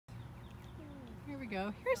we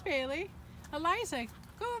go. Here's Bailey. Eliza,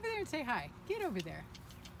 go over there and say hi. Get over there.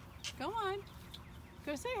 Go on.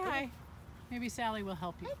 Go say hi. Maybe Sally will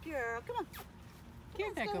help you. Hey girl, come on.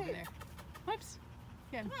 Get back over here. there. Whoops.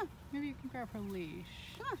 Yeah. Come on. Maybe you can grab her leash.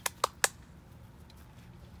 Come on.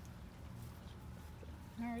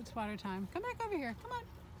 All right, it's water time. Come back over here. Come on.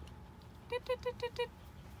 Dit, dit, dit, dit, dit.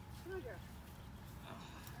 Come on, girl.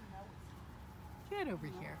 Get over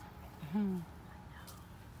here.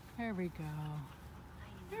 There we go.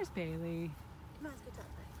 There's Bailey. Come on, let's go talk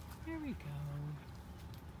about it. There we go.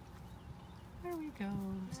 There we go.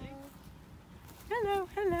 Hello,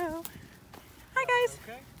 hello. Hi guys.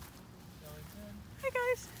 Okay. Hi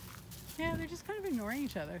guys. Yeah, they're just kind of ignoring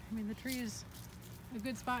each other. I mean, the tree is a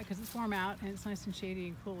good spot because it's warm out and it's nice and shady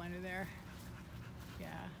and cool under there. Yeah.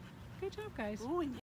 Good job, guys. Ooh,